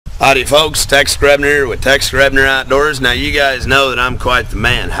Howdy folks, Tex Grebner with Tex Grebner Outdoors. Now you guys know that I'm quite the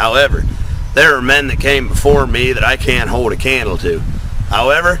man. However, there are men that came before me that I can't hold a candle to.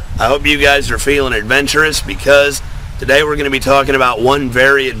 However, I hope you guys are feeling adventurous because today we're going to be talking about one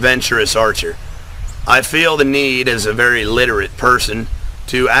very adventurous archer. I feel the need as a very literate person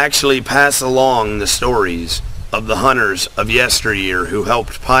to actually pass along the stories of the hunters of yesteryear who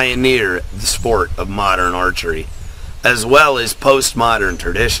helped pioneer the sport of modern archery, as well as postmodern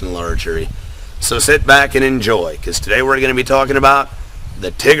traditional archery. So sit back and enjoy, because today we're going to be talking about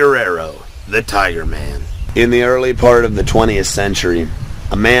the Tiggerero, the Tiger Man. In the early part of the 20th century,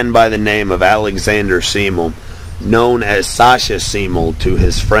 a man by the name of Alexander Siemel, known as Sasha Siemel to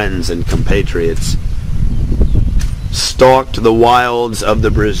his friends and compatriots, stalked the wilds of the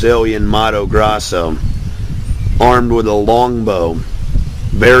Brazilian Mato Grosso, armed with a longbow,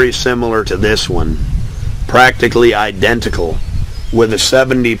 very similar to this one, practically identical, with a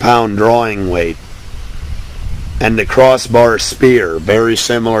 70-pound drawing weight, and a crossbar spear very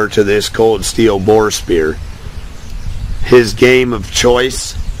similar to this cold steel boar spear. His game of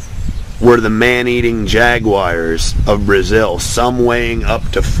choice were the man-eating jaguars of Brazil, some weighing up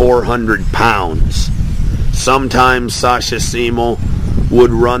to 400 pounds. Sometimes Sasha Siemel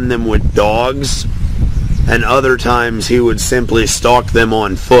would run them with dogs, and other times he would simply stalk them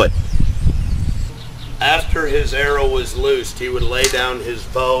on foot. After his arrow was loosed, he would lay down his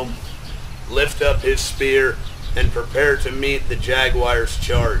bow, lift up his spear, and prepare to meet the jaguar's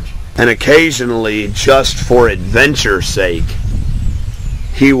charge. And occasionally, just for adventure's sake,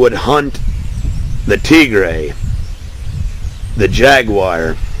 he would hunt the tigre, the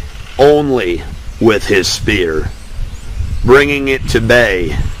jaguar, only with his spear, bringing it to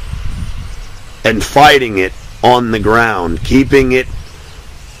bay and fighting it on the ground, keeping it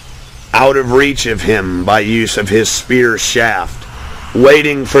out of reach of him by use of his spear shaft,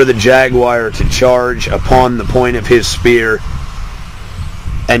 waiting for the jaguar to charge upon the point of his spear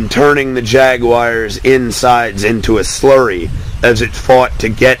and turning the jaguar's insides into a slurry as it fought to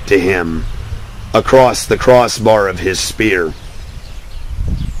get to him across the crossbar of his spear.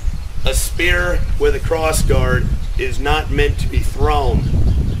 A spear with a crossguard is not meant to be thrown.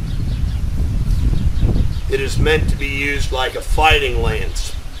 It is meant to be used like a fighting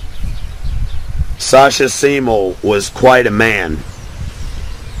lance. Sasha Siemel was quite a man,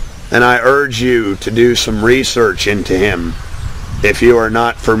 and I urge you to do some research into him if you are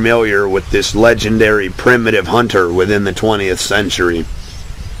not familiar with this legendary primitive hunter within the 20th century.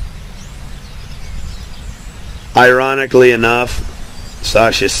 Ironically enough,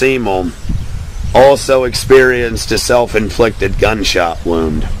 Sasha Siemel also experienced a self-inflicted gunshot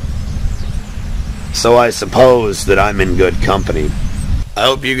wound. So I suppose that I'm in good company. I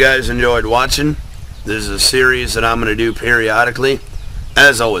hope you guys enjoyed watching. This is a series that I'm going to do periodically.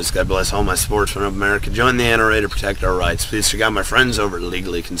 As always, God bless all my sportsmen of America. Join the NRA to protect our rights. Please check out my friends over at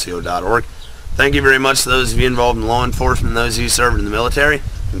legallyconcealed.org. Thank you very much to those of you involved in law enforcement and those of you serving in the military.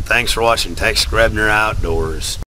 And thanks for watching Tex Grebner Outdoors.